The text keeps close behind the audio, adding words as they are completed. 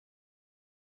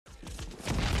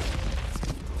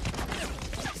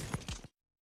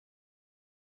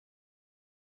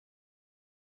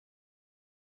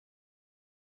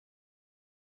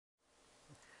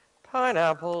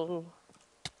Pineapple.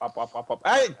 Up, up, up, up.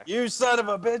 Hey, you son of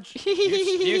a bitch!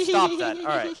 You stop that. All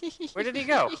right. Where did he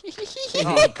go?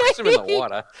 Oh, push him in the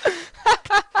water.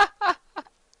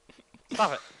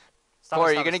 Stop it. Stop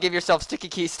Cory, it, you're stop gonna it, give yourself sticky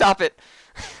keys. Stop it.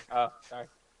 Oh, sorry.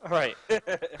 All right.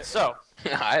 So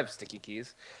I have sticky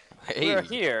keys. we're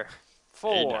here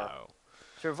for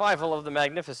Survival of the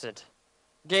Magnificent.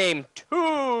 Game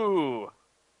 2.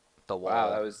 The wall. Wow,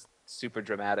 that was super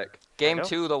dramatic. Game know.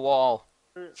 2, the wall.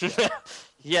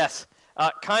 Yes.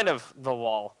 Kind of the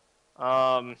wall.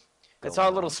 It's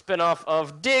our little spin-off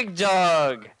of Dig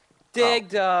Dug. Dig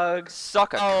Dug.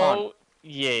 Suck a cunt. Oh,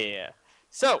 yeah.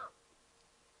 So,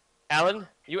 Alan,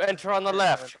 you enter on the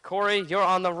left. Cory, you're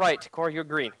on the right. Cory, you're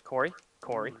green. Cory.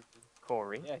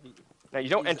 Yeah, Now, you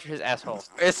don't enter his asshole.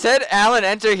 It said Alan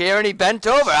enter here and he bent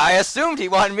over. I assumed he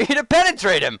wanted me to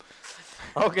penetrate him.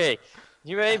 Okay.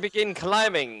 You may begin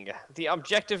climbing. The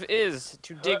objective is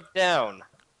to dig down.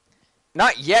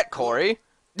 Not yet, Cory.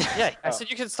 Yeah, I said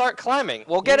you can start climbing.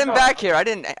 Well, get him back here. I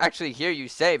didn't actually hear you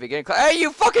say begin. Hey,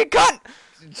 you fucking cunt!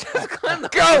 Just climb the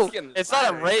Go! fucking It's not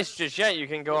a ladder. race just yet. You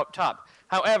can go up top.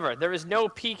 However, there is no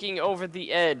peeking over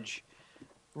the edge.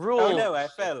 Rule. Oh no, I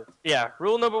fell. Yeah.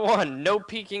 Rule number 1: no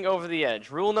peeking over the edge.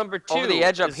 Rule number 2. Over the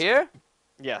edge up is- here?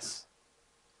 Yes.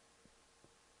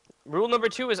 Rule number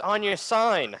 2 is on your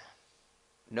sign.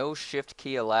 No shift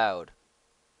key allowed.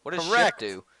 What does Correct.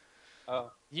 shift do?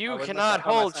 Oh. You wouldn't cannot have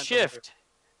how my hold sign's over here. shift.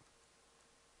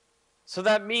 So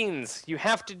that means you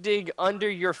have to dig under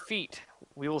your feet.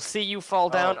 We will see you fall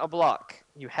down a block.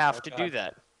 You have to do God.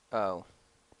 that. Oh.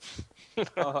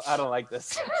 Oh, I don't like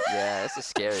this. Yeah, this is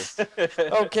scary.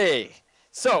 Okay,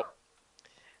 so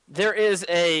there is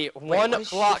a one what is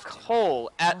block shift? hole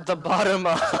at the bottom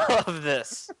of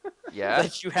this Yeah?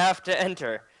 that you have to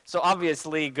enter. So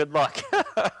obviously, good luck.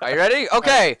 Are you ready?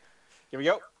 Okay. Here we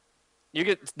go. You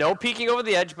get no peeking over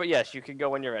the edge, but yes, you can go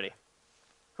when you're ready.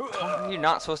 You're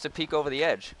not supposed to peek over the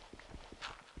edge.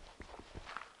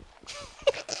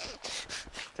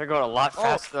 They're going a lot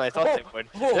faster than I thought they would.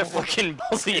 They're fucking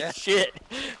ballsy as shit.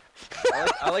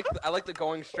 I like the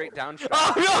going straight down shot.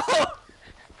 Oh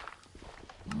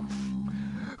no!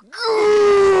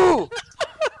 Goo!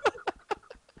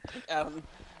 Alan,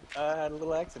 I had a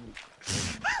little accident.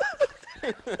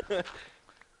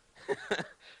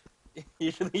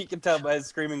 Usually you can tell by his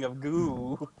screaming of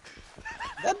goo.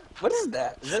 What is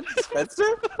that? Is that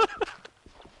Spencer?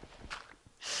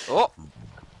 Oh.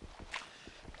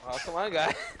 Oh, come on,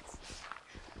 guys.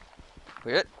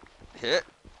 Hit.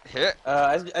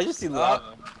 I just see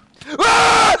lava.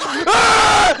 Ah!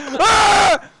 Ah!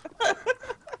 Ah!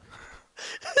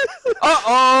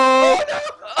 Uh-oh!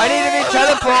 I need to be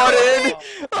teleported!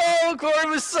 Oh, Cory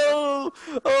was so...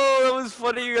 Oh, that was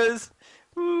funny, you guys.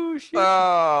 Ooh, shit.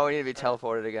 Oh, we need to be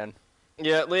teleported again.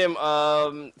 Yeah,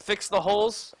 Liam, fix the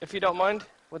holes, if you don't mind,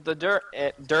 with the dirt.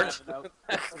 Dirt.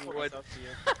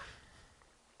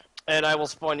 And I will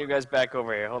spawn you guys back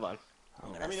over here. Hold on.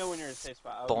 I'm Let me know when you're in a safe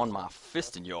spot. spawn my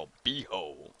fist in your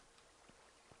beehole.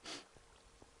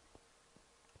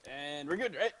 And we're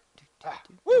good, right?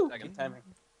 Woo! Good timing.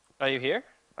 Are you here?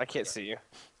 I can't see you.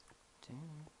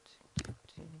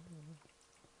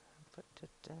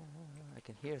 I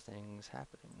can hear things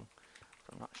happening,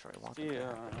 but I'm not sure I want them.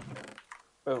 Yeah.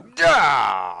 Boom.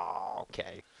 Ah,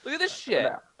 okay. Look at this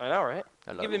shit. I know, right?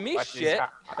 Hello. Giving me Watch these shit.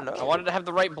 Hello. I wanted to have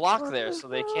the right block there so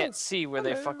they can't see where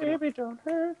they fucking... don't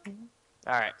hurt me.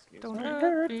 Alright. Don't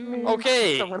hurt me.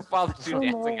 Okay. Someone follow two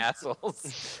dancing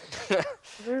assholes.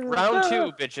 Round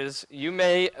 2, bitches. You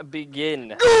may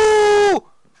begin. Go!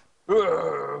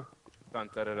 Dun,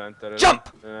 dun, dun, dun, dun,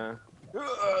 Jump! dun.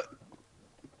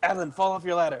 Alan, fall off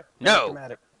your ladder. No.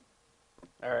 Dramatic.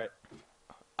 All right.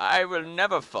 I will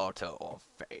never falter or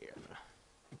fail.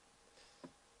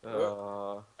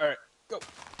 All right. Go.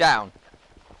 Down.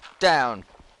 Down.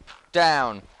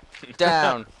 Down.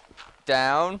 Down.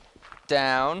 Down.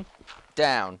 Down.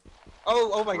 Down.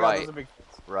 Oh my God, Right. that was a big.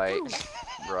 Right.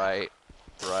 Right.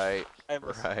 Right. I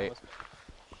almost- Right. almost-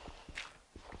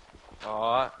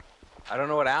 Oh, I don't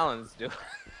know what Alan's doing.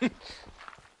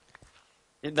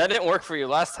 That didn't work for you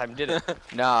last time, did it?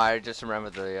 No, I just remember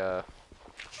the,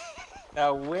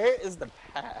 Now, where is the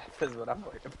path? Is what I'm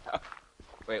worried about.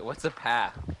 Wait, what's a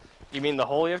path? You mean the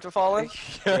hole you have to fall in?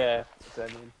 Yeah. That's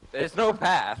what I mean. There's no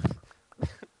path.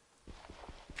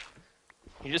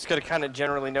 You just gotta kind of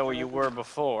generally know where you were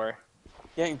before.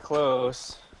 Getting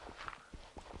close.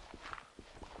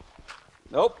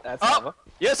 Nope. That's Oh! lava.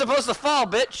 You're supposed to fall,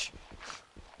 bitch!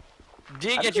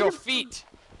 Dig I at your didn't- feet.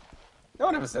 No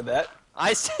one ever said that.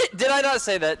 I said, did I not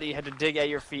say that you had to dig at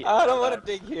your feet? I don't want to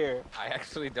dig here. I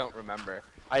actually don't remember.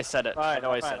 I said it. I Fine.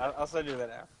 know I Fine. said it. I'll send you that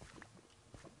now.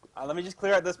 Let me just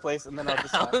clear out this place, and then I'll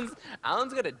decide.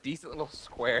 Alan's got a decent little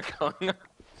square going on.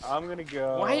 I'm gonna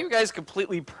go... Why are you guys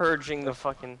completely purging the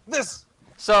fucking... This!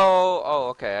 So, oh,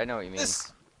 okay, I know what you mean.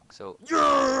 This! So, Yeah!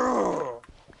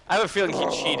 I have a feeling he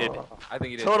cheated. I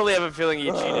think he did. Totally have a feeling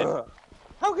he cheated.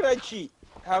 How could I cheat?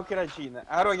 How can I cheat in that?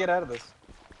 How do I get out of this?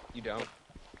 You don't.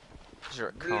 you're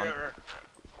a cunt.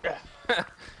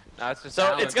 No, it's just So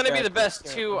Alan. it's gonna be the best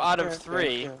 2 out of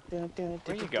 3. Where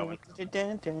are you going?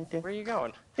 Where are you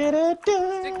going?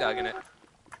 Stick dogging it.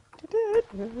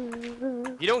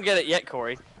 You don't get it yet,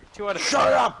 Corey. 2 out of 3.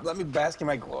 Shut up! Let me bask in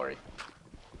my glory.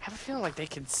 I have a feeling like they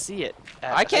can see it.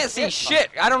 I can't see shit.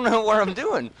 I don't know what I'm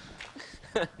doing.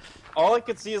 All I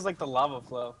could see is like the lava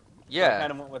flow. So I Yeah.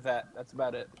 kind of went with that. That's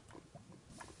about it.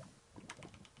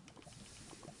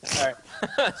 Alright.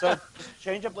 So just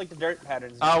change up like the dirt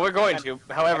patterns. We're going to.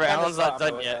 However, I kinda Alan's not stopped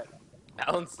done with yet.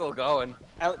 Alan's still going.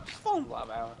 Alan, just fall in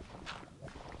lava, Alan.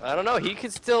 I don't know. He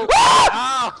could still.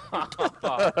 Ow!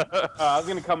 I was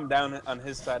gonna come down on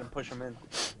his side and push him in.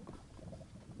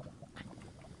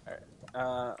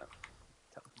 Alright.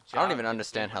 I don't even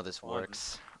understand how this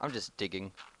works. I'm just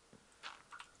digging.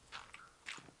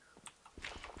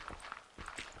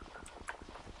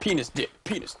 Penis dick.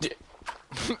 Penis dick.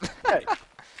 Hey.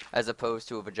 As opposed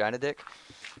to a vagina dick.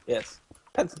 Yes.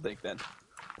 Pencil dick then.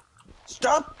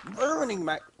 Stop ruining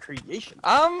my creation.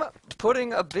 I'm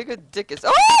putting a bigger dick as.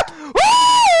 Oh!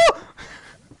 Oh!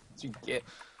 That's what you get.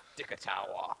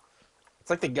 Dickatawa. It's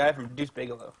like the guy from Deuce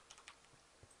Bigelow.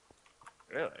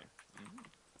 Really?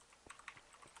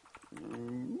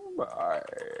 Bye.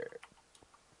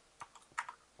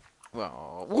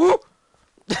 Well, woo!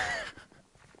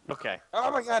 Okay. Oh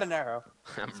my god, an arrow.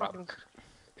 I'm fucking...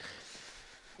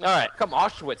 All right. Come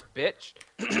Auschwitz, bitch.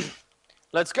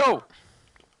 Let's go.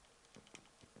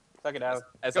 Suck it out.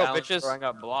 As Go, Alan's bitches. throwing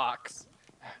up blocks.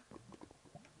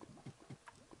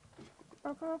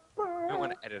 I don't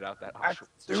want to edit out that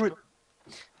Auschwitz. Do it.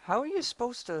 How are you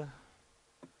supposed to?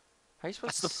 How are you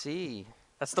supposed That's to the- see?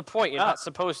 That's the point. You're not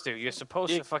supposed to. You're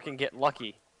supposed to fucking get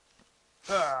lucky.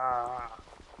 Ah.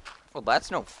 Well,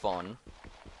 that's no fun.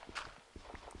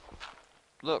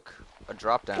 Look, a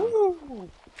drop down. Woo.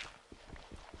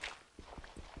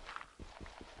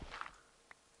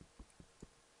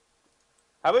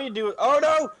 How about you do it? Oh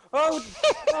no! Oh!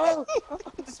 Oh!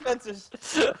 Dispensers!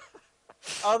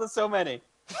 Oh, there's so many.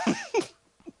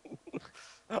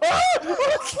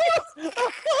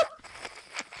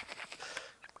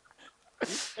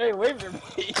 Hey, wave at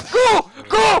me. Go!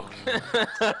 Go!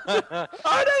 Oh,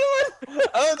 another one!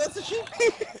 Oh, that's a sheep!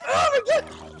 Oh my god!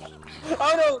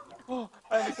 Oh no! Oh,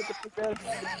 I almost hit the big bed.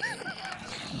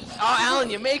 Oh, Alan,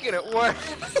 you're making it worse.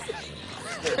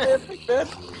 Big bed.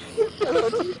 Hello,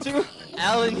 you too.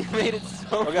 Alan, you made it so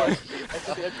Oh god.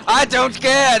 I don't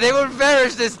care. They will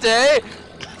perish this day.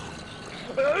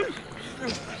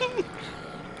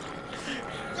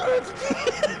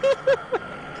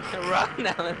 Run,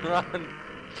 Alan, run.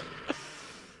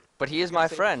 But he is my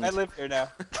friend. I live here now.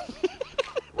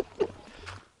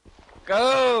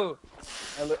 Go.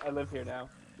 I live here now.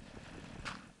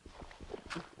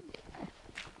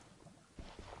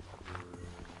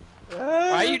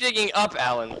 Why are you digging up,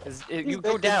 Alan? You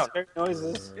go down.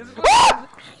 Noises.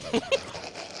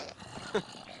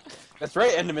 That's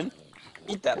right, Enderman.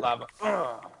 Eat that lava.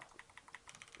 Oh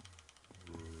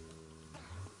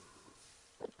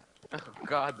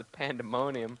God, the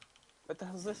pandemonium. What the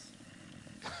hell is this?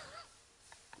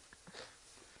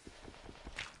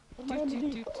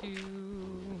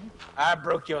 I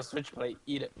broke your switch plate.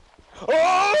 Eat it.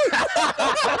 Oh!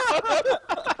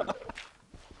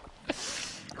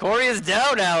 Corey is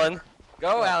down, Alan.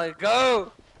 Go, Alan,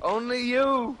 go. Only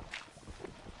you.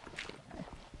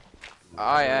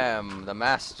 I am the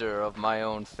master of my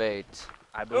own fate.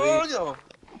 I Oh believe. no!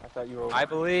 I thought you were. I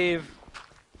believe.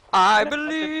 I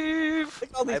believe. Look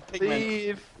at all these I pigmen.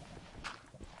 believe.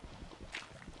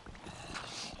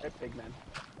 They're pigmen.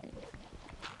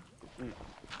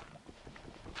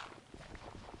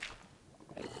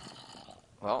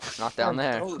 Well, not down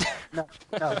there. Oh, no,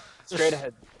 no. Straight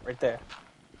ahead. Right there.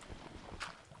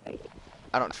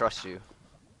 I don't trust you.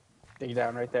 Dig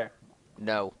down right there.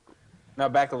 No. No,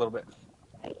 back a little bit.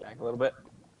 Back a little bit.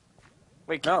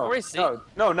 Wait, can No, Corey see?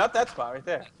 no, not that spot right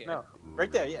there. Okay. No,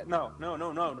 right there. Yeah, no,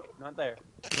 not there.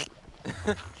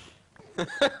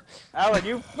 Alan,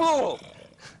 you fool!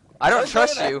 I don't Let's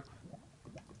trust go to you.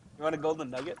 You want a golden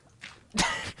nugget?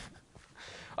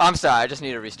 I'm sorry. I just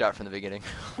need to restart from the beginning.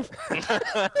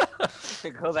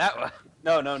 Go that way.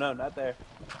 No, not there.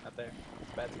 Not there.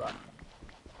 It's a bad spot.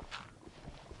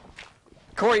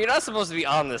 Corey, you're not supposed to be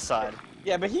on this side.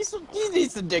 Yeah, but he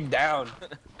needs to dig down.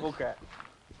 Okay.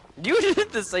 You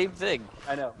did the same thing.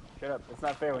 I know. Shut up. It's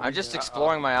not fair. When I'm you just do it.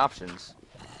 exploring my options.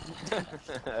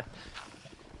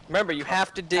 Remember, you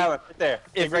have to dig. Alan, right there.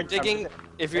 If Dig you're right digging, there.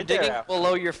 if you're Right there, digging Al.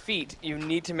 below your feet, you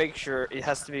need to make sure it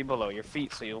has to be below your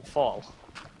feet, so you'll fall.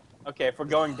 Okay, if we're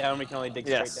going down, we can only dig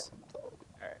Yes. straight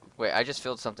down. Wait, I just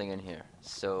filled something in here.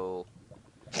 So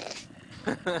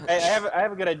Hey, I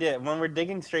have a good idea. When we're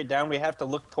digging straight down, we have to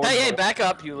look towards. Hey, the back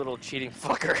up, you little cheating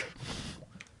fucker.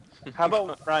 How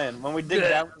about Ryan? When we dig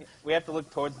down, we have to look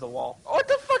towards the wall. What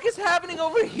the fuck is happening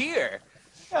over here?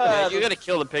 Yeah, you gotta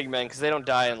kill the pigmen because they don't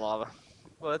die in lava.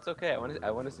 Well, that's okay. I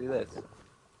want to see this. Come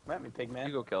at me, pig man.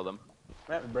 You go kill them.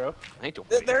 Come at me, bro. I ain't doing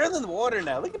They're in the water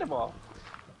now. Look at them all.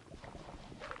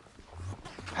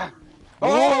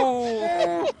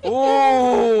 Oh!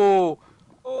 Oh!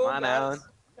 Oh, Come on, Alan.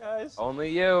 Guys, Only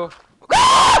you.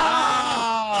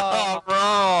 Oh,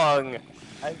 wrong.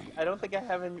 I don't think I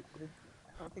have any.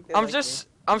 I don't think they I'm like just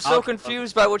me. I'm so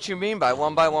confused by what you mean by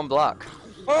one block.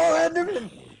 Oh, Enderman!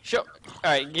 Show.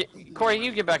 All right, Corey,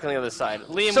 you get back on the other side.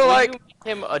 Liam, So, will like- you make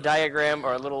him a diagram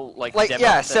or a little like Like demo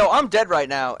yeah, thing? so I'm dead right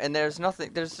now and there's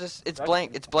nothing there's just it's That's-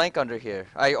 blank it's blank under here.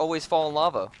 I always fall in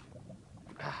lava.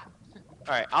 All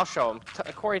right, I'll show him.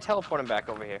 Corey, teleport him back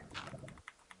over here.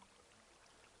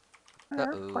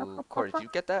 Uh-oh. Corey, did you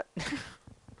get that?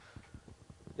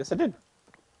 Yes, I did.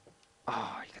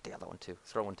 Oh, you got the other one too.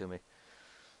 Throw one to me.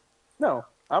 No,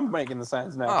 I'm making the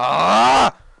signs now.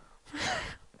 Ah!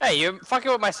 Hey, you're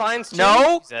fucking with my signs too?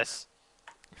 No. Jesus.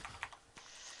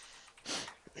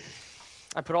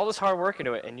 I put all this hard work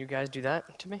into it, and you guys do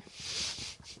that to me?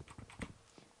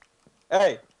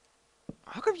 Hey,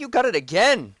 How come you got it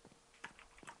again?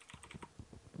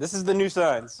 this is the new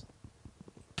signs.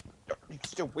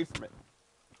 Stay away from it.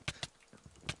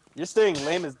 You're staying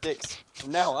lame as dicks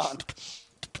from now on.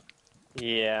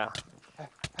 Yeah.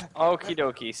 Okie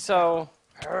dokie. So,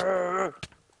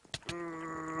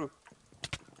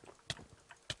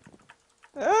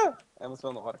 Ah, I almost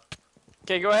fell in the water.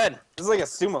 okay, go ahead. This is like a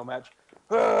sumo match.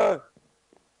 Ah, All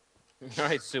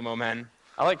right, sumo man.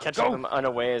 I like catching them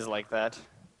unawares like that.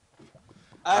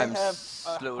 I I'm have a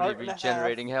slowly heart and a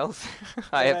regenerating health. half,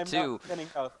 I and have I'm two. not getting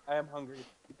health. I am hungry.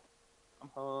 I'm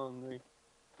hungry.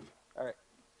 All right,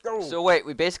 go. So wait,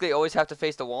 we basically always have to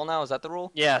face the wall now. Is that the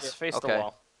rule? Yes, Yeah. face the Okay.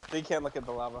 wall. So you can't look at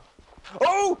the lava.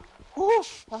 Oh! Ooh,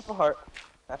 half a heart.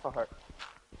 Half a heart.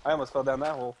 I almost fell down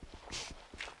that hole.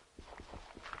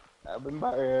 I've been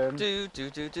burned. Do do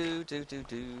do do do do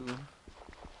do.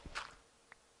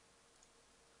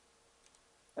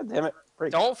 God damn it.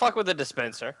 Break. Don't fuck with the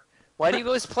dispenser. Why do you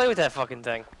always play with that fucking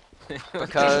thing?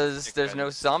 Because there's no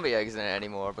zombie eggs in it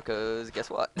anymore. Because guess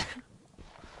what?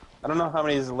 I don't know how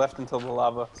many is left until the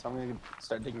lava, so I'm gonna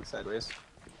start digging sideways.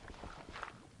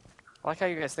 I like how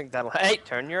you guys think that'll. Hey,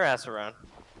 turn your ass around.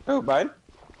 Oh, mine?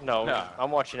 No, No.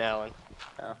 I'm watching Alan.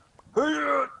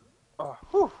 Oh,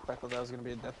 whew. I thought that was gonna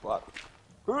be a death block.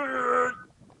 Oh,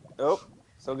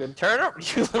 so good. Turn up,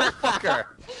 you little fucker.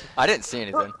 I didn't see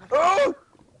anything. Oh!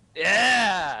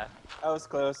 Yeah. I was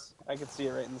close. I could see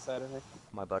it right in the side of me.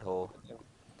 My butthole.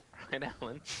 Right,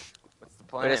 Alan. What's the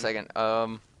plan? Wait a second.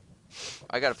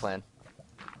 I got a plan.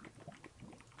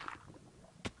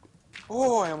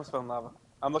 Oh, I almost fell in lava.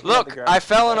 I'm looking at the Look, ground. I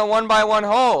fell in a 1x1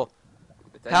 hole.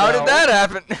 How No. did that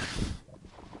happen?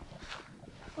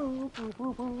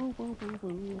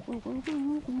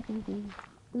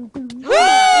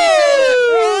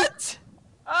 What?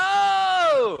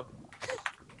 Oh!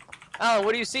 Alan,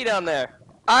 what do you see down there?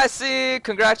 I see.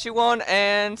 Congrats, you won,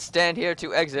 and stand here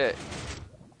to exit.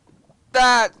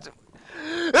 That.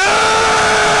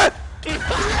 Ah!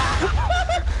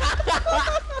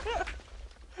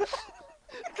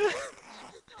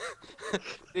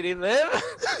 Did he live?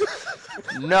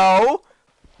 No.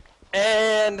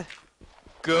 And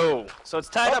go. So it's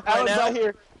tied up right Alan's now. out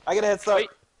here. I got a head start. Wait.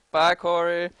 Bye,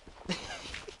 Corey.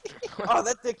 Oh,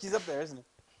 that dick, he's up there, isn't he?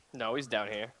 No, he's down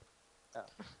here.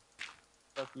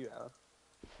 Fuck you, Alan.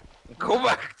 Go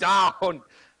back down.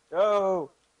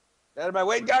 Oh! Out of my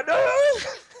way, God, no!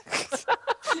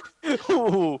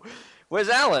 Ooh, where's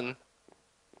Alan?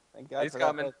 Thank God He's for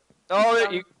coming. that.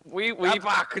 Oh, we Go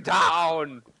back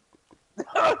down.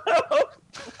 Oh, no!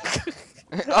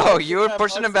 Oh, you were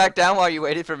pushing him back down while you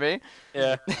waited for me?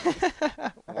 yeah.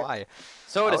 Why?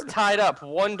 So it is tied up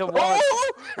 1-1.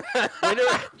 Oh! Winner.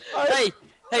 Hey,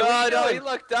 what are you no, he doing?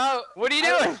 looked out. What are you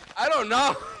doing? I don't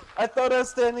know. I thought I was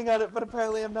standing on it, but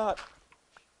apparently I'm not.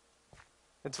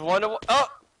 It's 1-1. Oh,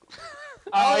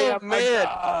 I oh am man. a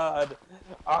god.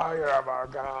 I am a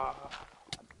god.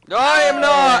 No, I am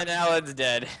not. And Alan's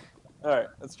dead. All right,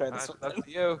 let's try this That's one.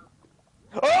 you.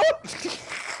 Oh!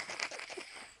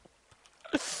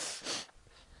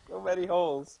 So many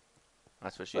holes.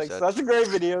 That's what she Like said. such great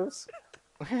videos.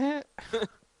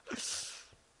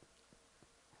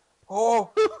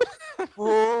 Oh,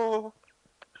 oh.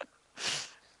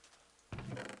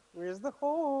 Where's the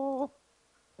hole?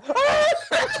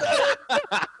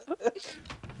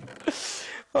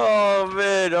 Oh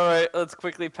man! All right, let's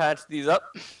quickly patch these up.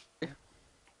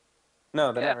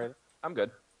 No, they're Yeah. not ready. I'm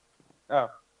good. Oh.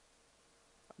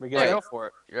 We Yeah, good? go for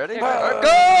it. You ready? Yeah,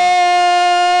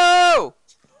 Go!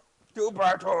 To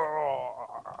battle!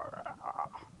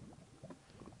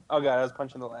 Oh god, I was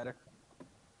punching the ladder.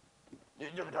 Here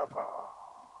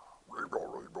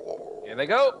they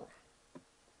go.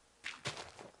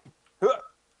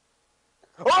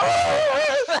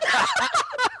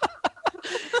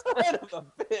 Son of a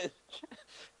bitch!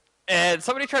 And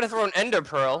somebody tried to throw an ender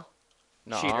pearl.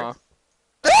 Cheater.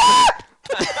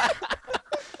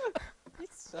 You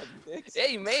suck dicks. Yeah,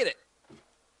 you made it.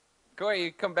 Cory,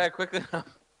 you come back quickly enough.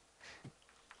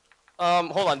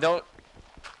 Hold on, don't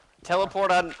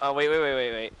teleport on. Oh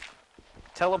wait.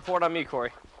 Teleport on me,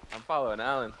 Cory. I'm following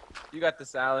Alan. You got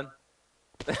this, Alan.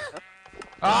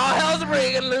 Oh, hell's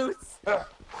breaking loose.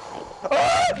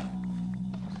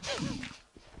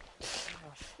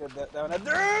 Get that down a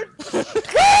dirt!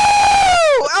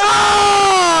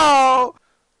 Oh!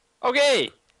 Okay,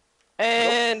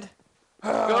 and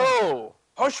go.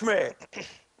 Hush me!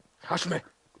 Hush me.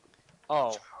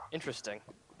 Oh, interesting.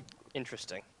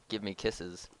 Interesting. Give me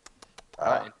kisses.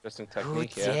 Interesting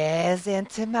technique, yeah. dares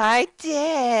into my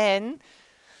den?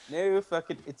 No,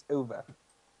 fuck it, it's over.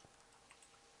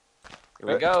 Here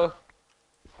we go.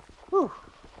 Whew.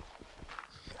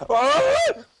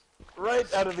 Oh!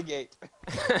 Right out of the gate.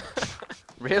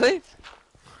 Really?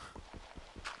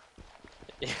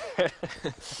 Alright,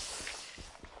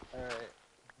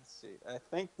 let's see. I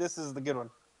think this is the good one.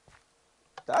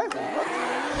 Diving?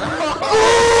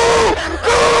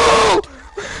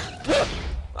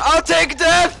 I'll take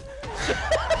death!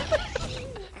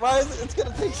 Why is it? It's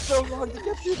gonna take so long to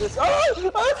get through this.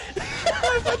 Oh!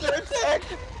 I'm under attack!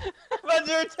 I'm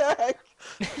under attack!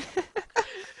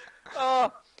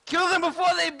 Oh, kill them before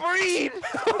they breed.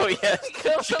 Oh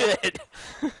yes. Shit.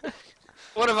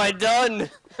 What have I done?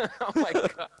 Oh my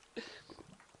god.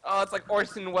 Oh, it's like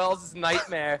Orson Welles'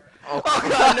 nightmare. Oh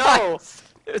god, no!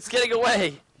 It's getting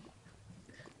away.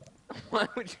 Why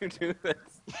would you do this?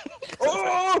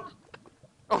 Oh!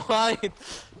 Why?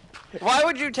 Why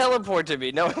would you teleport to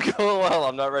me? No, go well.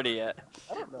 I'm not ready yet.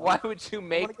 I don't know. Why would you I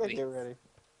make wanna me? get ready.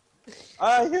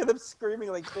 I hear them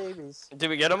screaming like babies. Did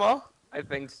we get them all? I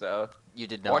think so. You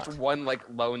did not. Watch one like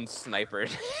lone sniper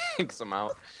takes them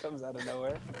out. Comes out of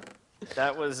nowhere.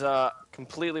 That was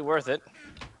completely worth it.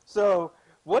 So,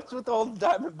 what's with all the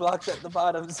diamond blocks at the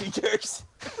bottom, sea jerks?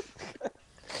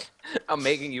 I'm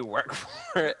making you work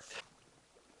for it.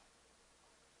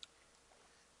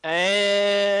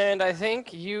 And I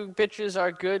think you bitches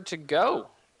are good to go.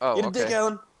 Oh, Get a dick, okay.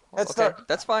 Alan. Head Okay, start.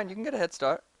 that's fine. You can get a head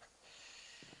start.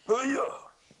 I'm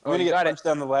Oh, gonna you get got it. punched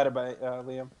down the ladder by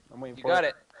Liam. I'm waiting You for got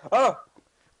it. Oh!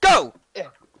 Go!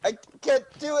 I can't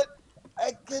do it!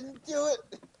 I couldn't do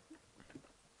it!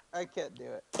 I can't do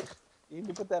it. You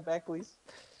can put that back, please?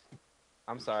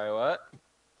 I'm sorry, what?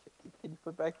 Can you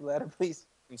put back the ladder, please?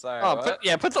 I'm sorry, Oh, what?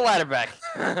 put the ladder back.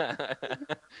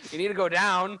 You need to go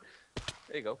down.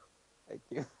 There you go. Thank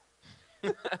you.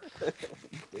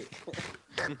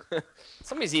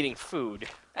 Somebody's eating food.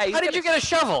 Hey, How did you get a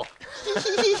shovel?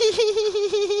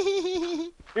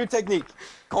 New technique.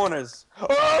 Corners.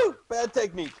 Oh! Bad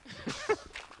technique.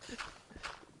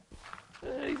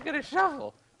 He's got a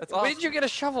shovel. That's awesome. Where did you get a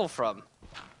shovel from?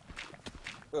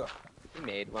 Ugh. He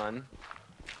made one.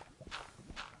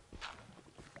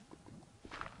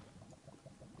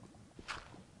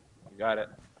 You got it.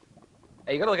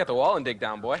 Hey, you gotta look at the wall and dig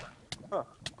down, boy. Huh.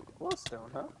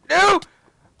 Glowstone, huh? No!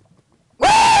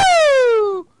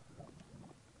 Woo!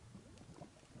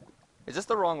 Is this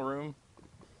the wrong room?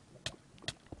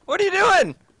 What are you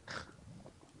doing?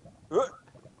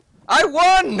 I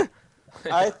won!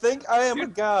 I think I am a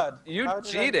god. You How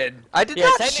did cheated. I did Yeah,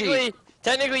 not technically, cheat.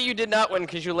 technically you did not win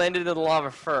because you landed in the lava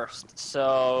first.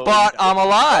 So. But I'm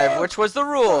alive, which was the Son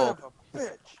rule. of a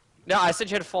bitch. No, I said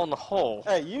you had to fall in the hole.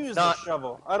 Hey, use Not- the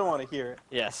shovel. I don't want to hear it.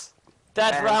 Yes.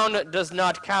 That And- round does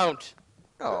not count.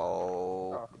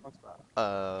 Oh. Oh, that's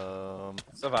bad.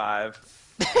 Survive.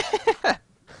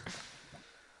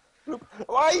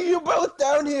 Why are you both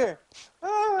down here?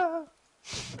 Ah.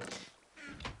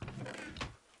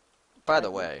 By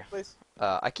the way, Please.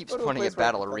 I keep Go to a pointing place at where I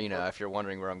Battle can Arena teleport. if you're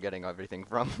wondering where I'm getting everything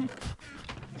from.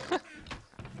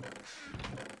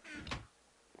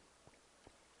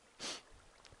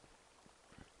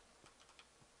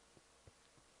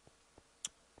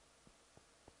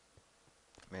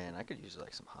 I could use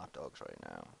like some hot dogs right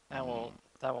now.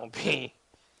 That won't be.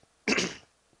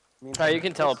 Means Alright, you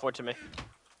can teleport to me.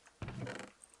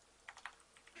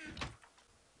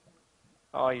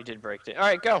 Oh, you did break it.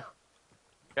 Alright, go.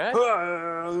 Okay.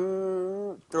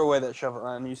 Throw away that shovel,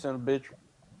 Ryan. You son of a bitch.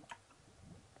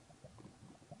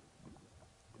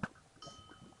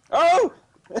 Oh!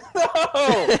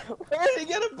 No! Where did he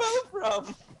get a bow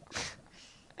from?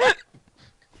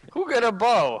 Who got a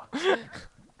bow?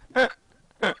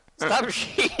 Stop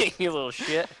cheating, you little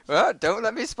shit. Well, don't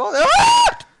let me spawn.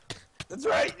 Ah! That's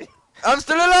right. I'm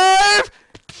still alive!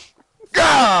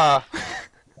 Gah!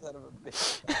 Son of a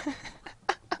bitch.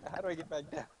 How do I get back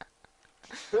down?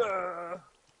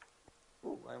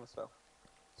 Ooh, I almost fell.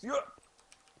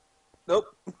 Nope.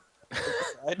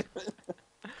 Side.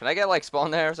 Can I get like spawn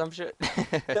there or some shit?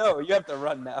 No, you have to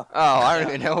run now. Oh, I don't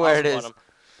even know where it is.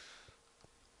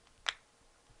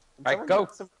 Alright, go.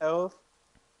 Some health.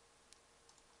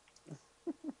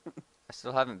 I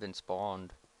still haven't been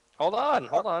spawned. Hold on.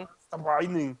 Stop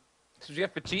whining. That's what you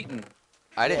have for cheating.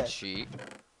 I didn't Yeah. cheat.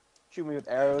 Shoot me with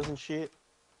arrows and shit.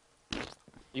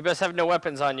 You best have no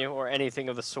weapons on you or anything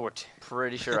of the sort.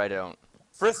 Pretty sure I don't.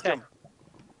 Frisk him.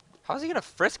 How's he gonna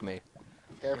frisk me?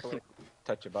 Carefully.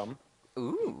 Touch your bum.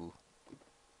 Ooh.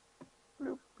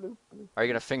 Bloop, bloop, bloop. Are you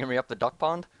gonna finger me up the duck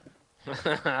pond?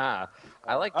 I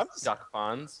like I'm s- duck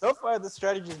ponds. So far, the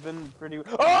strategy's been pretty. Oh!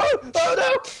 Oh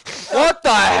no! What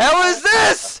the hell is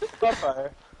this? On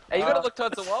fire. Hey, you gotta look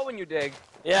towards the wall when you dig.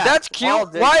 Yeah. That's wall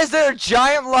cute. dig. Why is there a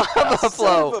giant lava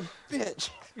flow? Son of a bitch.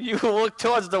 You look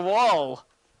towards the wall.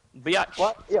 Biatch.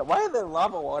 What? Yeah, why are there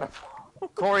lava water?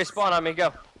 Corey, spawn on me.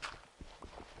 Go.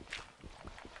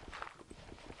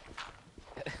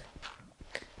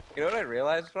 You know what I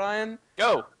realized, Ryan?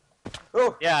 Go.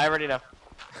 Oh! Yeah, I already know.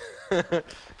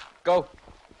 Go.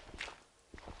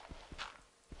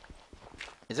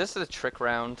 Is this the trick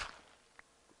round?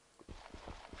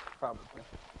 Probably.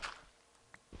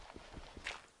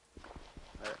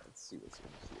 Alright, let's see what's in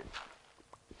here.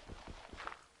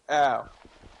 Ow.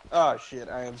 Oh shit,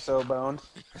 I am so boned.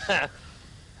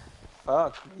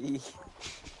 Fuck me.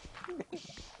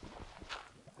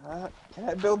 Can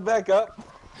I build back up?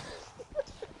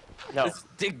 No. This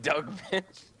dig dug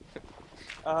bitch.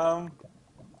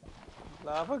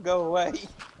 Lava, go away.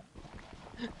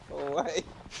 Go away.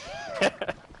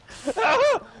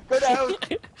 Ah, go down.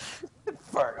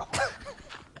 Fergal.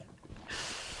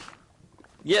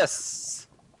 Yes.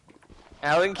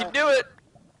 Alan can do it.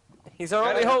 He's our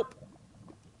only hope.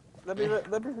 Let me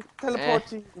teleport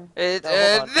to you. It, No,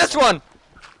 hold on. this one.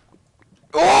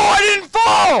 Oh, I didn't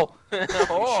fall. You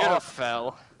should have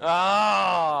fell.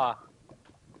 Ah.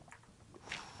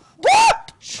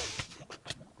 What?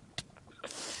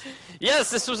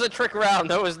 Yes, this was a trick round.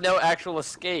 There was no actual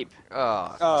escape. Oh,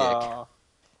 dick. Oh.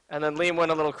 And then Liam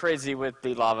went a little crazy with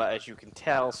the lava, as you can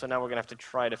tell. So now we're gonna have to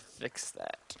try to fix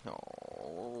that.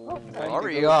 Oh, I need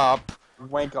hurry to go- up.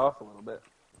 Wank off a little bit.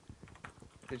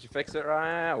 Did you fix it,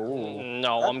 Ryan? Ooh.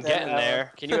 No, I'm Okay, getting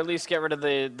there. Can you at least get rid of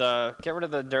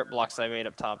the dirt blocks I made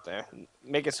up top there?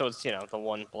 Make it so it's the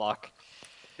one block.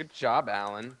 Good job,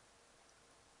 Alan.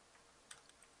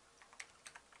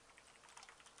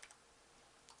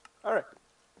 All right.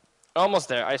 Almost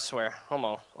there, I swear.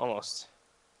 Almost.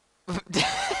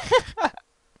 I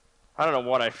don't know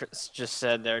what I just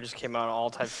said there. It just came out all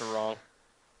types of wrong.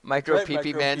 Micro Right, PP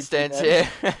Micro man PP stands man.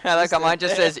 here. I like how mine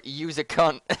just Stand says use a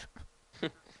cunt.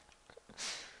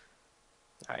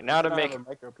 All right, now to I make have a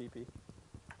micro PP.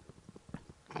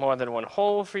 more than one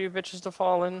hole for you bitches to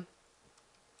fall in.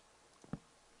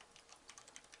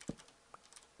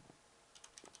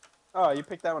 Oh, you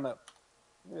picked that one up.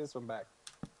 Give me this one back.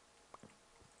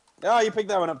 Oh, you picked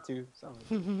that one up too.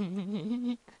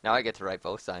 Now I get to write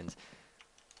both signs.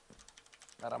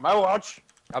 Not on my watch.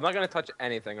 I'm not gonna touch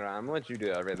anything, Ryan. I'm gonna let you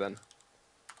do everything.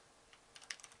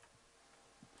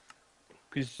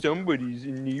 Cause somebody's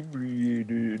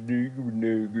inebriated.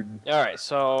 All right,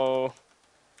 so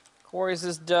Corey's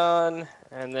is done,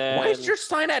 and then Why is your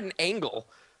sign at an angle?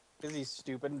 Because he's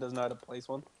stupid and doesn't know how to place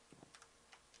one.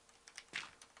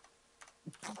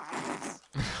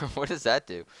 What does that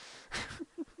do?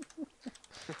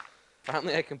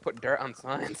 Finally, I can put dirt on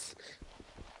signs.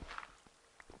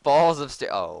 Balls of steel.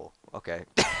 Oh, okay.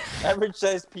 Average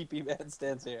size PP man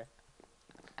stands here.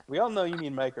 We all know you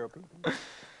mean micro PP.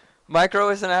 Micro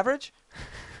is an average?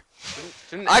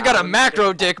 Shouldn't I got a Alan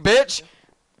macro dick, bitch!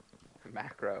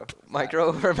 Macro.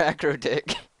 Micro or macro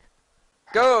dick?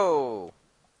 Go!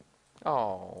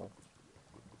 Oh.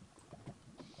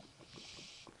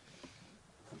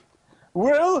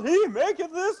 Will he make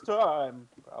it this time?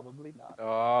 Probably not.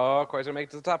 Oh, Corey's gonna make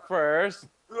it to the top first.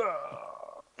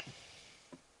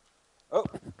 Oh.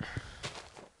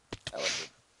 That was it.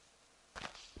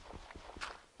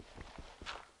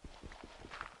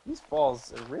 These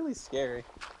falls are really scary.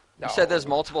 You said there's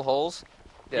multiple holes?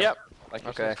 Yeah, Yep. Like your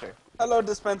Okay. sister. Hello,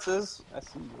 dispensers. I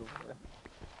see you over there.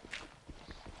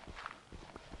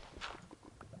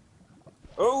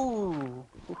 Oh!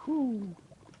 Woohoo!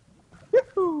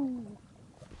 Yahoo!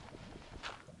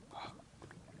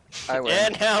 I win.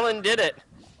 And Alan did it.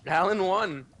 Alan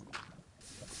won.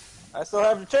 I still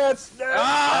have a chance. No!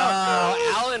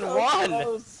 Oh, Alan So won.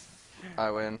 close. I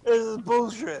win. This is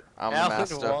bullshit. I'm the Alan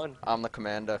master. won. I'm the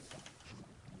commander.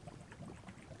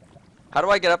 How do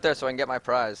I get up there so I can get my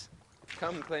prize?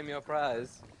 Come claim your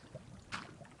prize.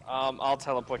 I'll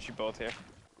teleport you both here.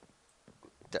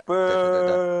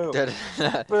 Boo!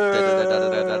 I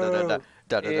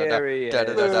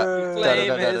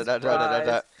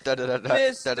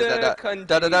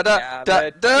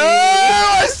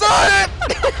saw it!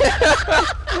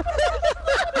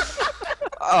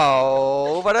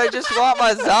 Oh, but I just want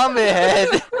my zombie head.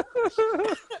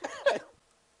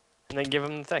 And then give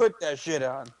him the thing. Put that shit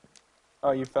on.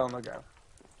 Oh, you fell on the ground.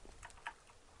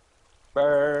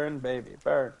 Burn, baby,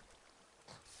 burn.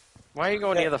 Why are you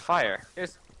going near the fire?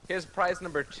 Here's prize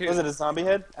number 2. Was it a zombie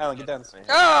head? Alan, get down.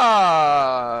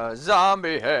 Ah,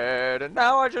 zombie head, and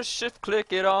now I just shift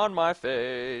click it on my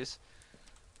face.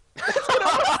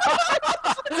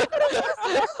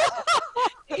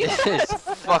 This is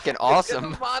fucking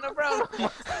awesome. Mono brown.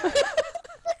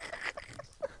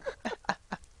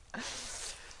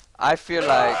 I feel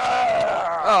like,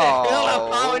 Oh,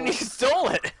 oh, and you stole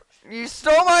it. you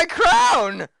stole my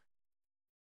crown.